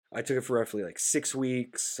I took it for roughly like 6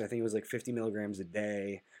 weeks. I think it was like 50 milligrams a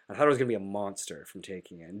day. I thought I was going to be a monster from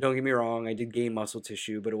taking it. And don't get me wrong, I did gain muscle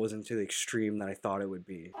tissue, but it wasn't to the extreme that I thought it would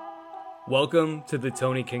be. Welcome to the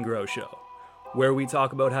Tony Can Grow Show, where we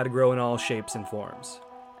talk about how to grow in all shapes and forms.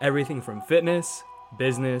 Everything from fitness,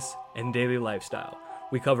 business, and daily lifestyle.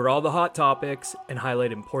 We cover all the hot topics and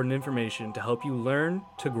highlight important information to help you learn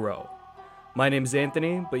to grow. My name is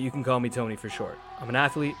Anthony, but you can call me Tony for short. I'm an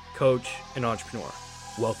athlete, coach, and entrepreneur.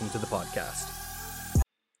 Welcome to the podcast.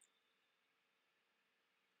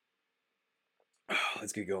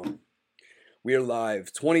 Let's get going. We are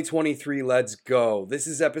live. 2023, let's go. This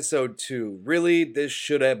is episode 2. Really, this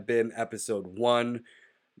should have been episode 1.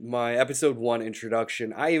 My episode 1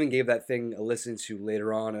 introduction. I even gave that thing a listen to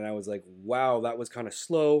later on, and I was like, wow, that was kind of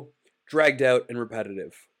slow, dragged out, and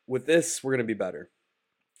repetitive. With this, we're going to be better.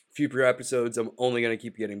 Future episodes, I'm only going to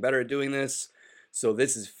keep getting better at doing this. So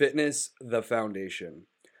this is Fitness, the Foundation.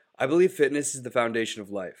 I believe fitness is the foundation of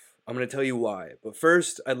life. I'm going to tell you why. But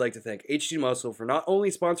first, I'd like to thank HD Muscle for not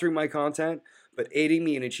only sponsoring my content, but aiding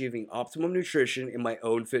me in achieving optimum nutrition in my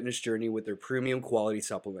own fitness journey with their premium quality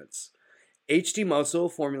supplements. HD Muscle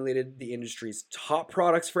formulated the industry's top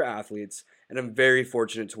products for athletes, and I'm very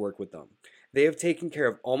fortunate to work with them. They have taken care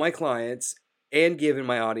of all my clients and given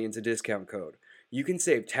my audience a discount code. You can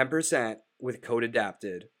save 10% with code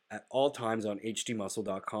ADAPTED at all times on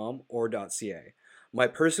hdmuscle.com or .ca. My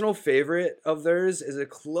personal favorite of theirs is a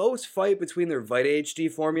close fight between their Vita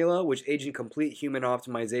HD formula, which aids in complete human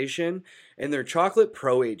optimization, and their Chocolate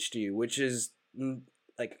Pro HD, which is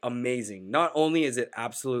like amazing. Not only is it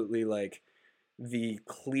absolutely like the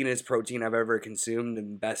cleanest protein I've ever consumed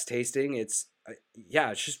and best tasting, it's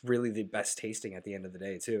just really the best tasting at the end of the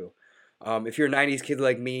day too. If you're a 90s kid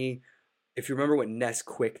like me, if you remember what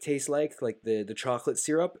Nesquik tastes like the chocolate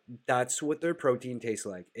syrup, that's what their protein tastes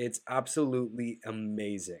like. It's absolutely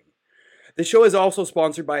amazing. The show is also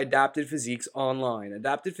sponsored by Adapted Physiques Online.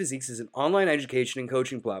 Adapted Physiques is an online education and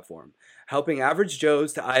coaching platform, helping average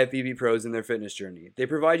Joes to IFBB pros in their fitness journey. They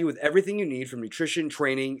provide you with everything you need from nutrition,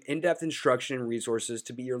 training, in-depth instruction, and resources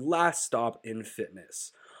to be your last stop in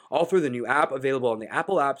fitness. All through the new app available on the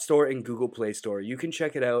Apple App Store and Google Play Store. You can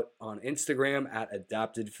check it out on Instagram at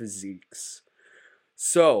Adapted Physiques.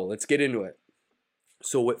 So let's get into it.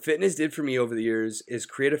 So what fitness did for me over the years is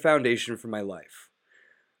create a foundation for my life.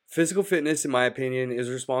 Physical fitness, in my opinion, is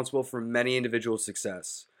responsible for many individuals'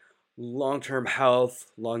 success. Long-term health,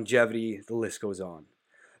 longevity, the list goes on.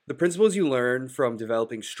 The principles you learn from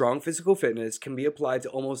developing strong physical fitness can be applied to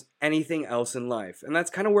almost anything else in life. And that's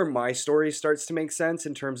kind of where my story starts to make sense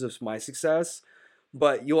in terms of my success.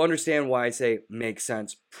 But you'll understand why I say makes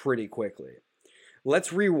sense pretty quickly.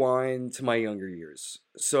 Let's rewind to my younger years.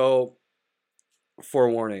 So,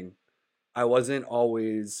 forewarning, I wasn't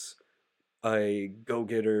always a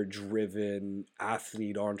go-getter, driven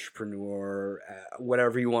athlete, entrepreneur,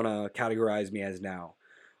 whatever you want to categorize me as now.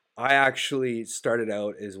 I actually started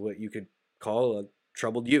out as what you could call a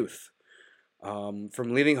troubled youth. From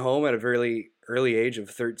leaving home at a very early age of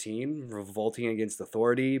 13, revolting against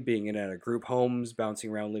authority, being in and out of group homes,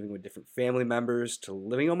 bouncing around living with different family members, to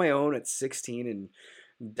living on my own at 16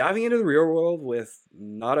 and diving into the real world with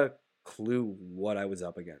not a clue what I was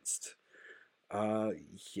up against.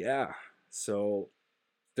 So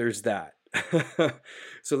there's that.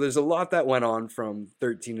 So there's a lot that went on from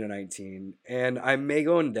 13 to 19, and I may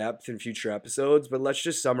go in depth in future episodes, but let's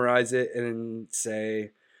just summarize it and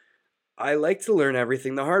say I like to learn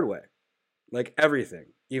everything the hard way. Like everything,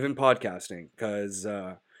 even podcasting, because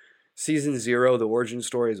season 0, the origin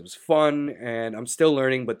stories, was fun, and I'm still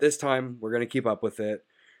learning, but this time we're going to keep up with it.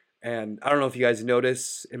 And I don't know if you guys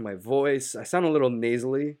notice in my voice, I sound a little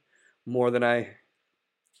nasally, more than I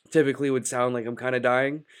typically would sound like I'm kind of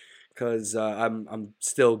dying, because I'm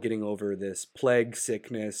still getting over this plague,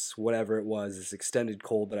 sickness, whatever it was, this extended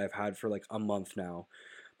cold that I've had for like a month now.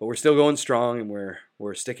 But we're still going strong, and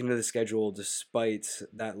we're sticking to the schedule despite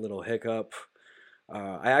that little hiccup.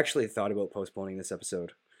 I actually thought about postponing this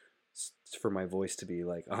episode for my voice to be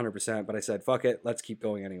like 100%, but I said, fuck it, let's keep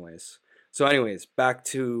going anyways. So anyways, back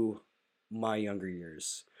to my younger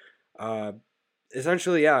years.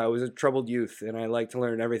 Essentially, I was a troubled youth, and I like to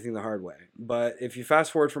learn everything the hard way. But if you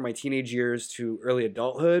fast forward from my teenage years to early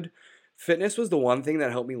adulthood, fitness was the one thing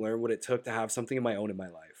that helped me learn what it took to have something of my own in my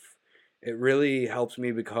life. It really helped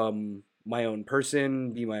me become my own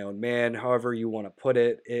person, be my own man, however you want to put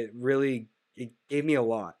it. It gave me a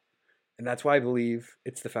lot. And that's why I believe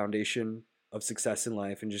it's the foundation of success in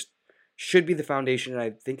life, and just should be the foundation, I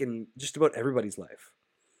think, in just about everybody's life.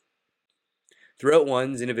 Throughout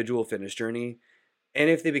one's individual fitness journey, and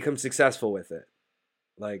if they become successful with it.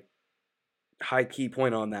 Like, high key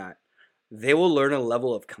point on that. They will learn a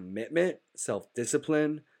level of commitment,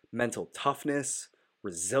 self-discipline, mental toughness,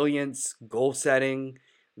 resilience, goal setting.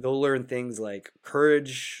 They'll learn things like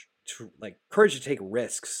courage to take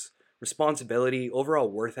risks, responsibility, overall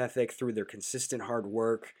worth ethic through their consistent hard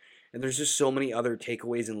work. And there's just so many other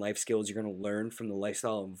takeaways and life skills you're going to learn from the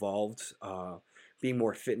lifestyle involved, being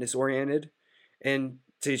more fitness oriented. And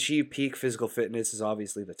to achieve peak physical fitness is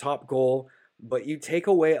obviously the top goal, but you take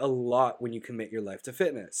away a lot when you commit your life to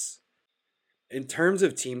fitness. In terms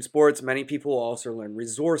of team sports, many people also learn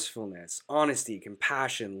resourcefulness, honesty,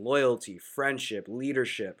 compassion, loyalty, friendship,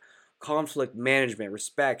 leadership, conflict management,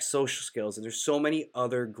 respect, social skills, and there's so many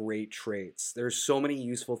other great traits. There's so many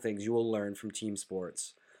useful things you will learn from team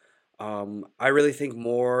sports. I really think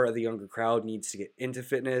more of the younger crowd needs to get into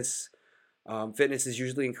fitness. Fitness is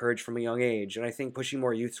usually encouraged from a young age, and I think pushing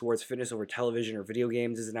more youth towards fitness over television or video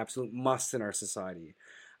games is an absolute must in our society.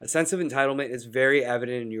 A sense of entitlement is very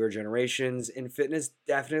evident in newer generations, and fitness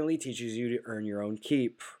definitely teaches you to earn your own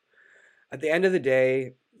keep. At the end of the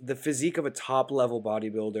day, the physique of a top level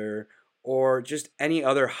bodybuilder or just any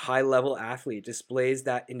other high level athlete displays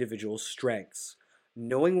that individual's strengths.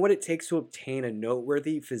 Knowing what it takes to obtain a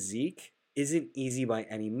noteworthy physique isn't easy by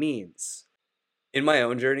any means. In my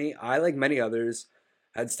own journey, I, like many others,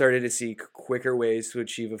 had started to seek quicker ways to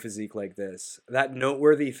achieve a physique like this. That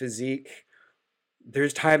noteworthy physique,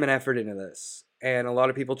 there's time and effort into this. And a lot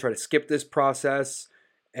of people try to skip this process.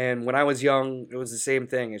 And when I was young, it was the same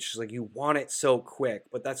thing. It's just like you want it so quick.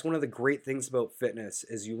 But that's one of the great things about fitness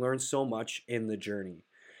is you learn so much in the journey.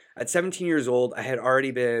 At 17 years old, I had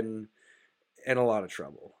already been in a lot of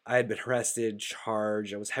trouble. I had been arrested,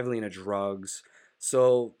 charged, I was heavily into drugs.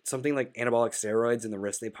 So something like anabolic steroids and the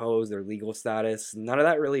risk they pose, their legal status, none of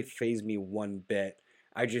that really fazed me one bit.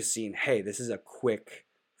 I just seen, hey, this is a quick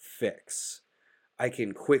fix. I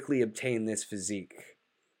can quickly obtain this physique.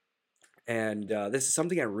 And this is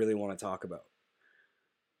something I really want to talk about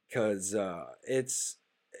because it's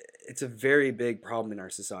a very big problem in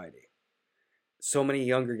our society. So many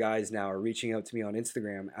younger guys now are reaching out to me on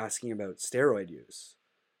Instagram asking about steroid use.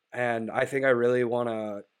 And I think I really want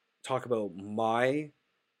to talk about my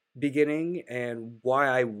beginning and why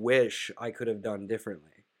I wish I could have done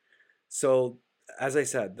differently. So, as I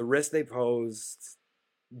said, the risk they posed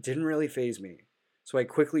didn't really faze me. So I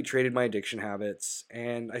quickly traded my addiction habits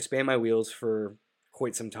and I spanned my wheels for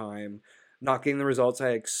quite some time, not getting the results I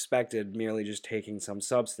expected, merely just taking some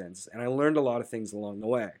substance. And I learned a lot of things along the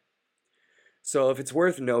way. So if it's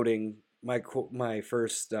worth noting, my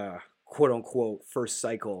first quote unquote first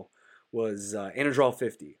cycle was Anadrol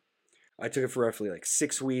 50. I took it for roughly like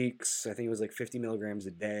 6 weeks. I think it was like 50 milligrams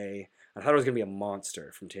a day. I thought I was going to be a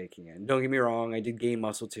monster from taking it. And don't get me wrong, I did gain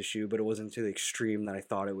muscle tissue, but it wasn't to the extreme that I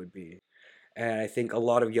thought it would be. And I think a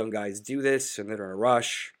lot of young guys do this and they're in a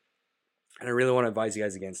rush. And I really want to advise you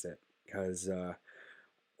guys against it because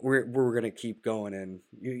we're going to keep going and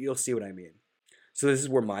you'll see what I mean. So this is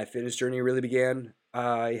where my fitness journey really began.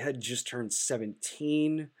 I had just turned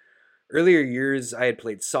 17. Earlier years, I had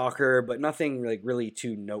played soccer, but nothing like really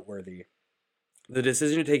too noteworthy. The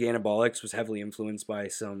decision to take anabolics was heavily influenced by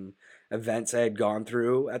some events I had gone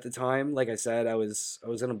through at the time. Like I said, I was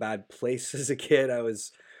in a bad place as a kid. I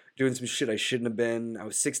was doing some shit I shouldn't have been. I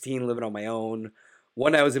was 16, living on my own.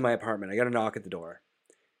 One night I was in my apartment. I got a knock at the door.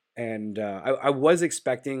 And I was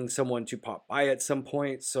expecting someone to pop by at some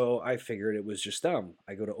point, so I figured it was just them.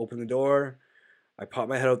 I go to open the door. I pop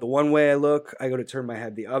my head out the one way I look. I go to turn my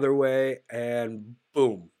head the other way, and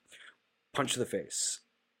boom, punch to the face.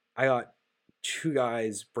 I got two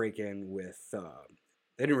guys break in with,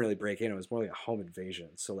 they didn't really break in. It was more like a home invasion.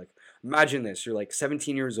 So like, imagine this. You're like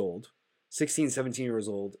 17 years old, 16, 17 years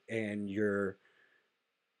old, and you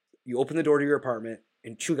open the door to your apartment,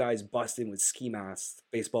 and two guys bust in with ski masks,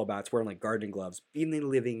 baseball bats, wearing like gardening gloves, beating the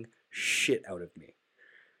living shit out of me.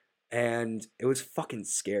 And it was fucking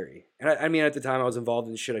scary. And I mean, at the time, I was involved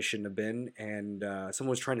in shit I shouldn't have been, and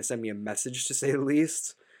someone was trying to send me a message, to say the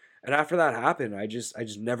least. And after that happened, I just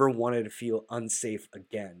never wanted to feel unsafe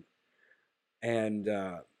again. And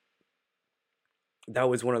that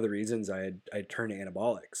was one of the reasons I turned to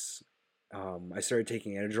anabolics. I started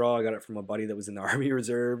taking Anadrol. I got it from a buddy that was in the Army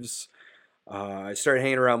Reserves. I started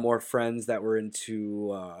hanging around more friends that were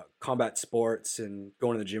into combat sports and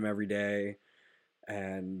going to the gym every day.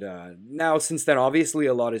 And now, since then, obviously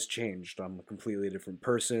a lot has changed. I'm a completely different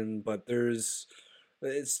person, but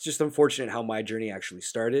it's just unfortunate how my journey actually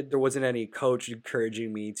started. There wasn't any coach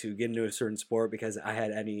encouraging me to get into a certain sport because I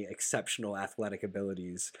had any exceptional athletic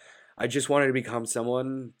abilities. I just wanted to become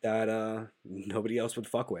someone that nobody else would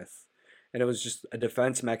fuck with. And it was just a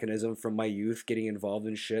defense mechanism from my youth getting involved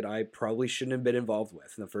in shit I probably shouldn't have been involved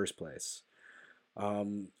with in the first place.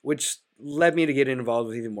 Which led me to get involved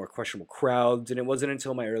with even more questionable crowds. And it wasn't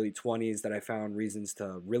until my early 20s that I found reasons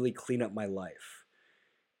to really clean up my life.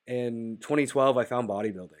 In 2012, I found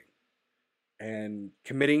bodybuilding. And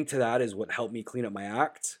committing to that is what helped me clean up my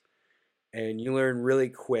act. And you learn really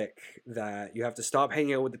quick that you have to stop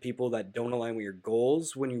hanging out with the people that don't align with your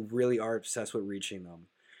goals when you really are obsessed with reaching them.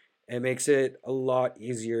 It makes it a lot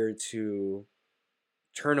easier to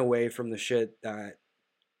turn away from the shit that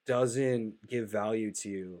doesn't give value to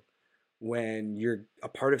you when you're a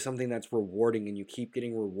part of something that's rewarding and you keep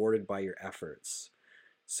getting rewarded by your efforts.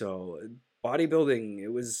 So bodybuilding, it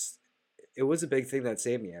was a big thing that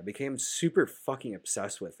saved me. I became super fucking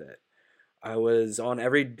obsessed with it. I was on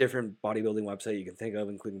every different bodybuilding website you can think of,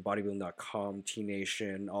 including bodybuilding.com, T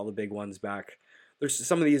Nation, all the big ones back. There's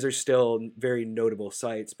some of these are still very notable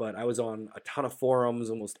sites, but I was on a ton of forums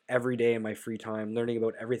almost every day in my free time, learning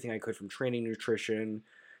about everything I could from training, nutrition,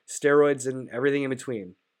 steroids, and everything in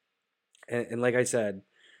between. And like I said,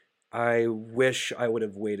 I wish I would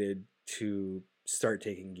have waited to start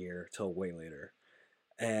taking gear till way later.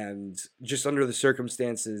 And just under the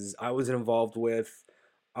circumstances I was involved with,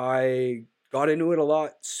 I got into it a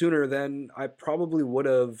lot sooner than I probably would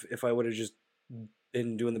have if I would have just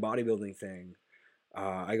been doing the bodybuilding thing.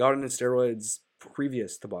 I got into steroids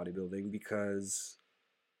previous to bodybuilding because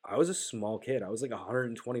I was a small kid. I was like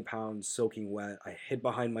 120 pounds soaking wet. I hid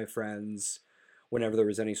behind my friends whenever there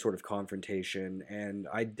was any sort of confrontation, and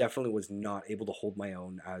I definitely was not able to hold my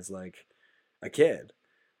own as like a kid.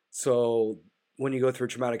 So when you go through a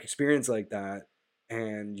traumatic experience like that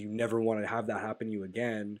and you never want to have that happen to you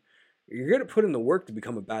again, you're going to put in the work to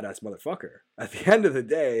become a badass motherfucker. At the end of the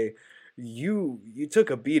day, you took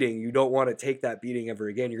a beating. You don't want to take that beating ever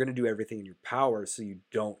again. You're going to do everything in your power so you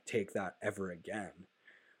don't take that ever again.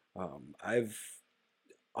 I've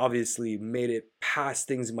obviously made it past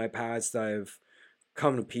things in my past. I've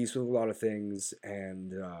come to peace with a lot of things,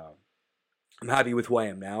 and I'm happy with who I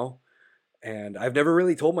am now. And I've never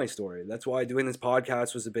really told my story. That's why doing this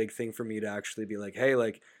podcast was a big thing for me, to actually be like, hey,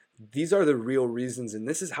 like, these are the real reasons, and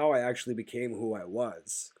this is how I actually became who I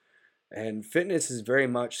was. And fitness is very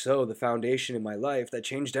much so the foundation in my life that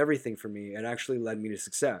changed everything for me and actually led me to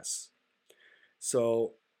success.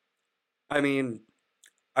 So, I mean,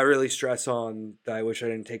 I really stress on that I wish I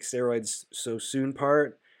didn't take steroids so soon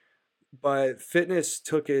part, but fitness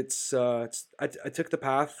took I took the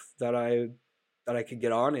path that I could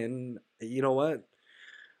get on, and you know what?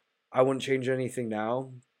 I wouldn't change anything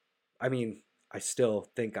now. I mean, I still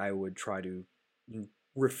think I would try to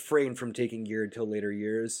refrain from taking gear until later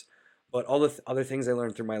years, but all the other things I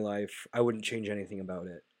learned through my life, I wouldn't change anything about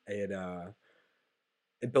it.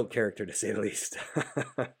 It built character, to say the least.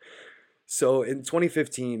 So in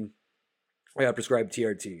 2015, I got prescribed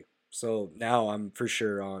TRT. So now I'm for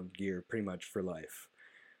sure on gear pretty much for life.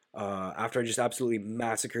 After I just absolutely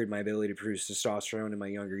massacred my ability to produce testosterone in my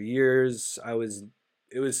younger years,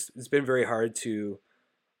 it's been very hard to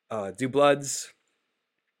do bloods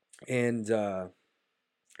and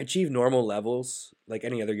achieve normal levels like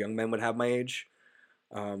any other young men would have my age.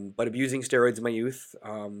 But abusing steroids in my youth,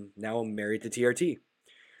 now I'm married to TRT.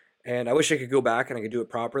 And I wish I could go back and I could do it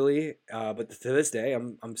properly, but to this day,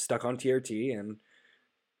 I'm stuck on TRT, and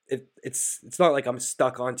it's not like I'm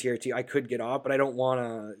stuck on TRT. I could get off, but I don't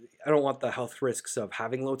want the health risks of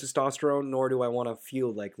having low testosterone, nor do I want to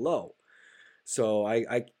feel like low. So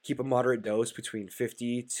I keep a moderate dose between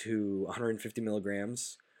 50 to 150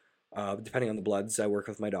 milligrams, depending on the bloods. I work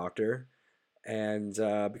with my doctor, and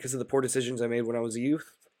because of the poor decisions I made when I was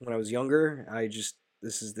when I was younger,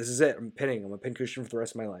 this is it. I'm a pin cushion for the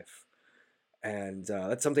rest of my life. And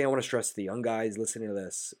that's something I want to stress to the young guys listening to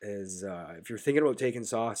this is if you're thinking about taking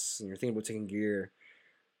sauce and you're thinking about taking gear,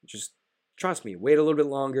 just trust me, wait a little bit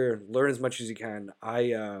longer, learn as much as you can. I'm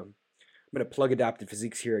going to plug Adapted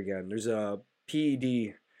Physiques here again. There's a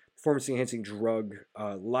PED, performance enhancing drug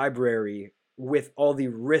library with all the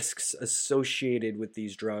risks associated with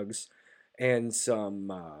these drugs and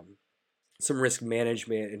some risk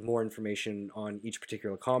management and more information on each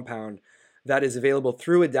particular compound that is available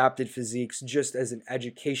through Adapted Physiques just as an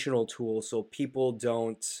educational tool so people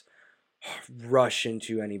don't rush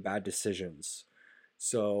into any bad decisions.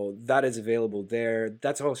 So that is available there.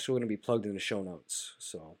 That's also going to be plugged in the show notes.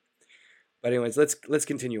 So, but anyways, let's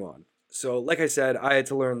continue on. So like I said, I had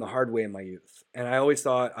to learn the hard way in my youth, and I always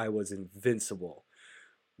thought I was invincible,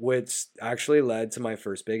 which actually led to my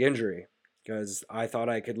first big injury because I thought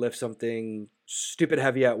I could lift something stupid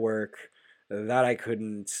heavy at work that I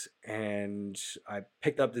couldn't, and I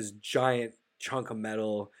picked up this giant chunk of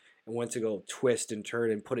metal and went to go twist and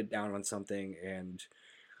turn and put it down on something, and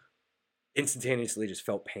instantaneously just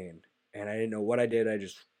felt pain. And I didn't know what I did. I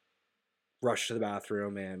just rushed to the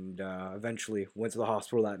bathroom and eventually went to the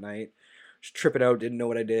hospital that night. Just tripping out, didn't know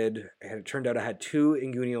what I did, and it turned out I had 2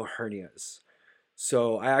 inguinal hernias.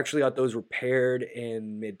 So I actually got those repaired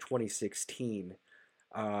in mid 2016.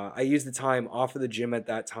 I used the time off of the gym at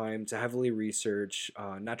that time to heavily research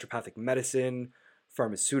naturopathic medicine,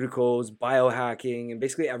 pharmaceuticals, biohacking, and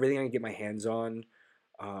basically everything I could get my hands on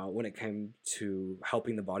when it came to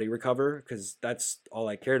helping the body recover, because that's all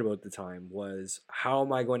I cared about at the time was how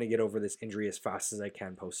am I going to get over this injury as fast as I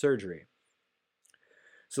can post-surgery.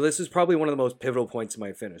 So this was probably one of the most pivotal points in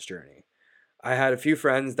my fitness journey. I had a few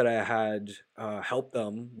friends that I had helped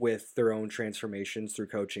them with their own transformations through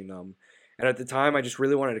coaching them. And at the time, I just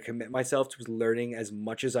really wanted to commit myself to learning as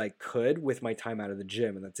much as I could with my time out of the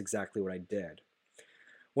gym, and that's exactly what I did.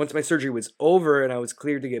 Once my surgery was over and I was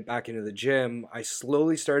cleared to get back into the gym, I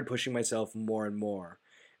slowly started pushing myself more and more.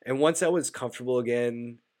 And once I was comfortable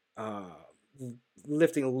again,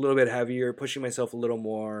 lifting a little bit heavier, pushing myself a little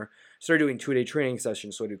more, started doing 2-day training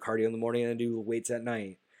sessions. So I do cardio in the morning and I do weights at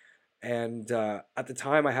night. And at the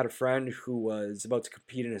time, I had a friend who was about to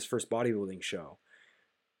compete in his first bodybuilding show.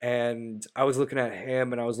 And I was looking at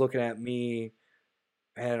him and I was looking at me,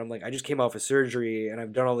 and I'm like, I just came off of surgery and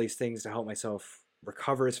I've done all these things to help myself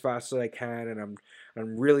recover as fast as I can, and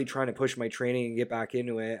I'm really trying to push my training and get back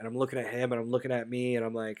into it. And I'm looking at him and I'm looking at me and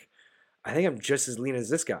I'm like, I think I'm just as lean as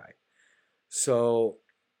this guy. So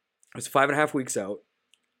it was 5.5 weeks out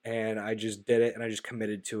and I just did it and I just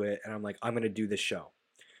committed to it, and I'm like, I'm gonna do this show.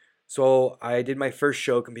 So I did my first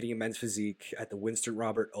show competing in men's physique at the Winston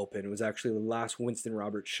Robert Open. It was actually the last Winston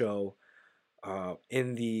Robert show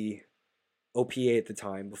in the OPA at the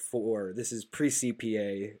time. Before, this is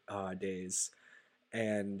pre-CPA days.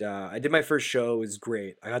 And I did my first show. It was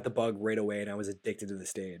great. I got the bug right away and I was addicted to the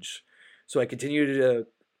stage. So I continued to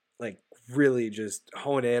like really just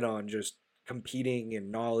hone in on just competing and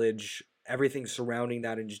knowledge, everything surrounding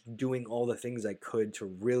that, and just doing all the things I could to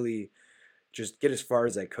really just get as far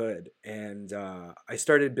as I could. And I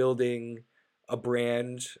started building a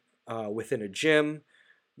brand within a gym.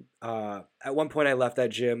 At one point I left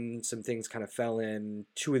that gym, some things kind of fell in.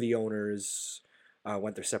 2 of the owners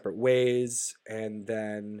went their separate ways, and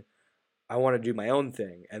then I wanted to do my own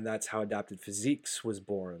thing, and that's how Adapted Physiques was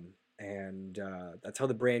born, and that's how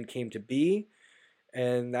the brand came to be,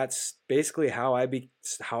 and that's basically how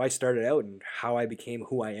I started out and how I became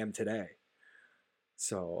who I am today.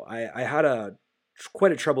 So I had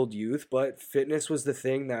quite a troubled youth, but fitness was the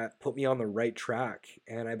thing that put me on the right track,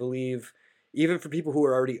 and I believe even for people who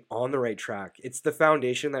are already on the right track, it's the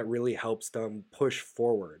foundation that really helps them push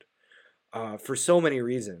forward. For so many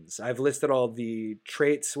reasons. I've listed all the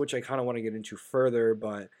traits, which I kind of want to get into further,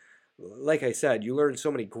 but like I said, you learn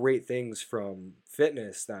so many great things from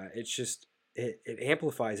fitness that it's just, it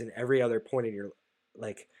amplifies in every other point in your,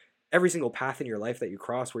 like every single path in your life that you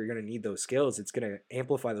cross where you're going to need those skills. It's going to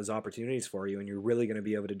amplify those opportunities for you, and you're really going to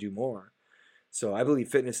be able to do more. So I believe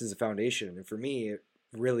fitness is a foundation, and for me, it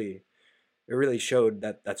really showed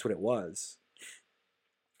that that's what it was.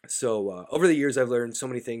 So over the years, I've learned so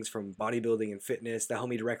many things from bodybuilding and fitness that help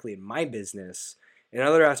me directly in my business and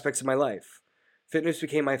other aspects of my life. Fitness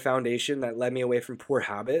became my foundation that led me away from poor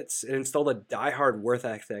habits. It installed a die-hard work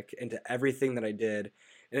ethic into everything that I did,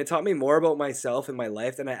 and it taught me more about myself and my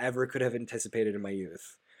life than I ever could have anticipated in my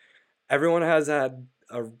youth. Everyone has had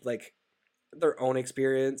their own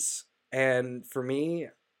experience, and for me,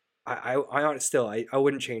 I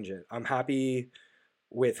wouldn't change it. I'm happy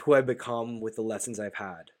with who I've become with the lessons I've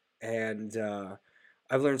had. And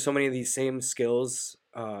I've learned so many of these same skills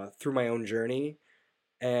through my own journey.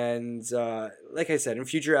 And like I said, in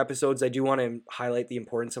future episodes, I do want to highlight the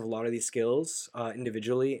importance of a lot of these skills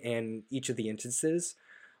individually and each of the instances.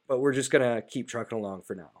 But we're just going to keep trucking along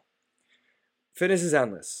for now. Fitness is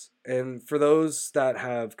endless. And for those that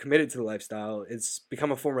have committed to the lifestyle, it's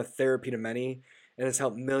become a form of therapy to many, and it's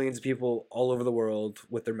helped millions of people all over the world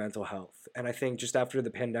with their mental health. And I think just after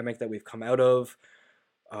the pandemic that we've come out of,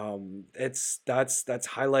 that's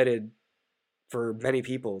highlighted for many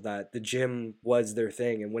people that the gym was their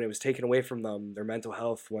thing, and when it was taken away from them, their mental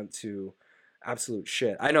health went to absolute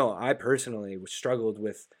shit. I know I personally struggled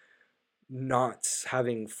with not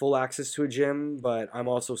having full access to a gym, but I'm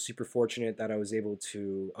also super fortunate that I was able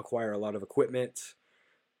to acquire a lot of equipment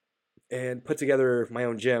and put together my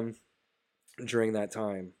own gym during that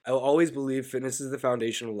time. I'll always believe fitness is the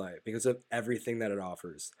foundation of life because of everything that it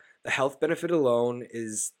offers. The health benefit alone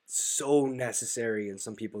is so necessary in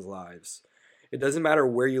some people's lives. It doesn't matter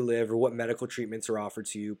where you live or what medical treatments are offered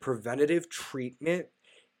to you. Preventative treatment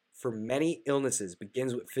for many illnesses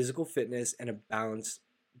begins with physical fitness and a balanced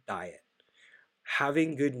diet.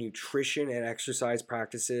 Having good nutrition and exercise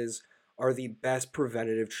practices are the best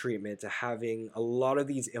preventative treatment to having a lot of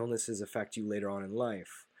these illnesses affect you later on in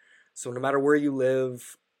life. So, no matter where you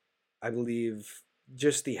live, I believe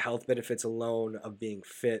just the health benefits alone of being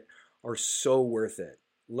fit are so worth it,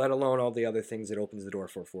 let alone all the other things it opens the door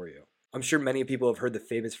for you. I'm sure many people have heard the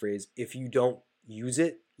famous phrase, if you don't use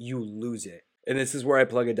it, you lose it. And this is where I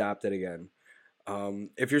plug Adapted again.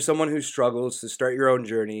 If you're someone who struggles to start your own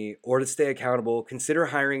journey or to stay accountable, consider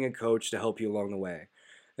hiring a coach to help you along the way.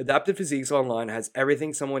 Adapted Physiques Online has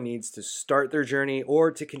everything someone needs to start their journey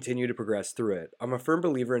or to continue to progress through it. I'm a firm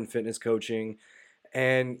believer in fitness coaching,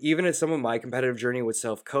 and even as some of my competitive journey was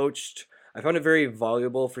self-coached, I found it very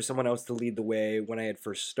valuable for someone else to lead the way when I had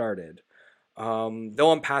first started.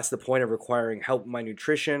 Though I'm past the point of requiring help with my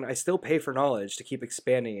nutrition, I still pay for knowledge to keep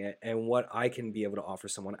expanding it and what I can be able to offer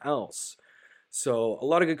someone else. So a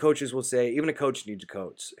lot of good coaches will say, even a coach needs a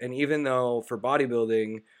coach. And even though for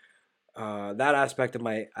bodybuilding, that aspect of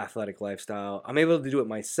my athletic lifestyle, I'm able to do it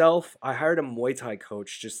myself. I hired a Muay Thai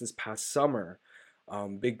coach just this past summer.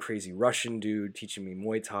 Big crazy Russian dude teaching me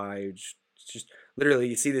Muay Thai. Just literally,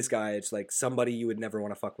 you see this guy, it's like somebody you would never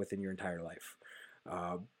want to fuck with in your entire life.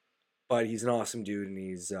 But he's an awesome dude, and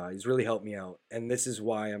he's really helped me out. And this is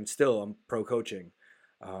why I'm pro coaching.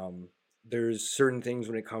 There's certain things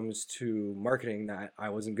when it comes to marketing that I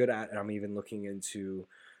wasn't good at, and I'm even looking into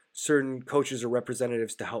certain coaches or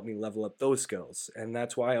representatives to help me level up those skills. And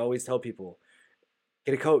that's why I always tell people,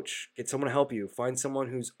 get a coach, get someone to help you, find someone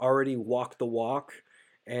who's already walked the walk,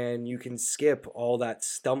 and you can skip all that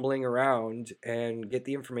stumbling around and get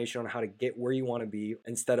the information on how to get where you want to be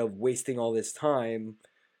instead of wasting all this time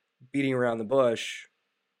beating around the bush.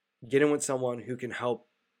 Get in with someone who can help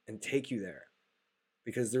and take you there,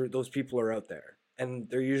 because those people are out there, and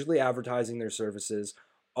they're usually advertising their services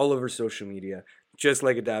all over social media, just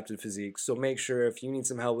like Adapted Physiques. So make sure if you need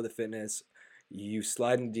some help with the fitness, you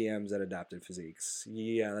slide in DMs at Adapted Physiques.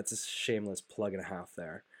 Yeah, that's a shameless plug and a half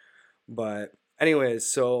there. But anyways,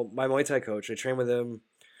 so my Muay Thai coach, I train with him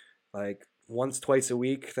like once, twice a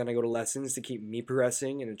week. Then I go to lessons to keep me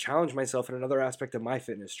progressing and to challenge myself in another aspect of my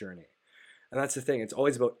fitness journey. And that's the thing. It's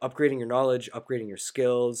always about upgrading your knowledge, upgrading your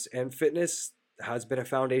skills, and fitness has been a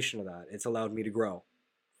foundation of that. It's allowed me to grow.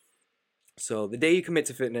 So the day you commit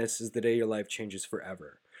to fitness is the day your life changes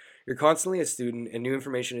forever. You're constantly a student, and new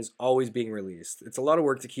information is always being released. It's a lot of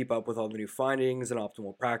work to keep up with all the new findings and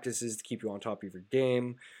optimal practices to keep you on top of your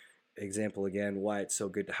game. Example again, why it's so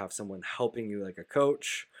good to have someone helping you like a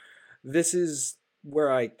coach. This is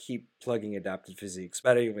where I keep plugging Adapted Physiques.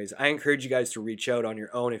 But anyways, I encourage you guys to reach out on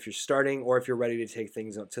your own if you're starting or if you're ready to take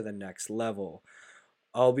things up to the next level.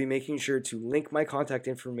 I'll be making sure to link my contact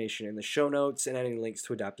information in the show notes and any links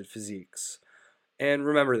to Adapted Physiques. And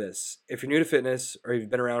remember this, if you're new to fitness or you've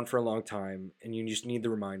been around for a long time and you just need the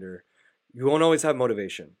reminder, you won't always have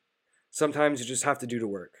motivation. Sometimes you just have to do the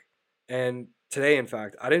work. And today, in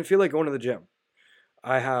fact, I didn't feel like going to the gym.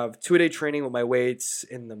 I have 2-a-day training with my weights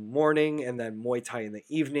in the morning and then Muay Thai in the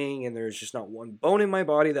evening, and there's just not one bone in my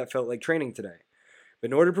body that felt like training today. But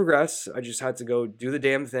in order to progress, I just had to go do the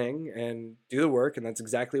damn thing and do the work, and that's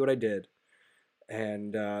exactly what I did.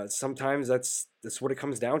 And sometimes that's what it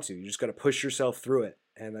comes down to. You just got to push yourself through it,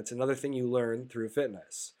 and that's another thing you learn through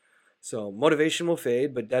fitness. So motivation will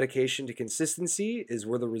fade, but dedication to consistency is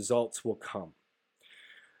where the results will come.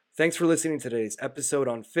 Thanks for listening to today's episode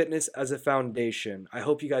on fitness as a foundation. I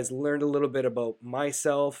hope you guys learned a little bit about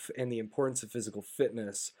myself and the importance of physical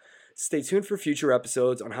fitness. Stay tuned for future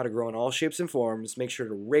episodes on how to grow in all shapes and forms. Make sure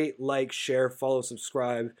to rate, like, share, follow,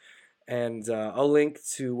 subscribe, and I'll link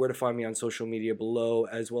to where to find me on social media below,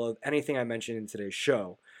 as well as anything I mentioned in today's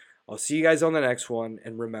show. I'll see you guys on the next one,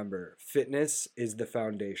 and remember, fitness is the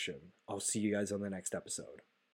foundation. I'll see you guys on the next episode.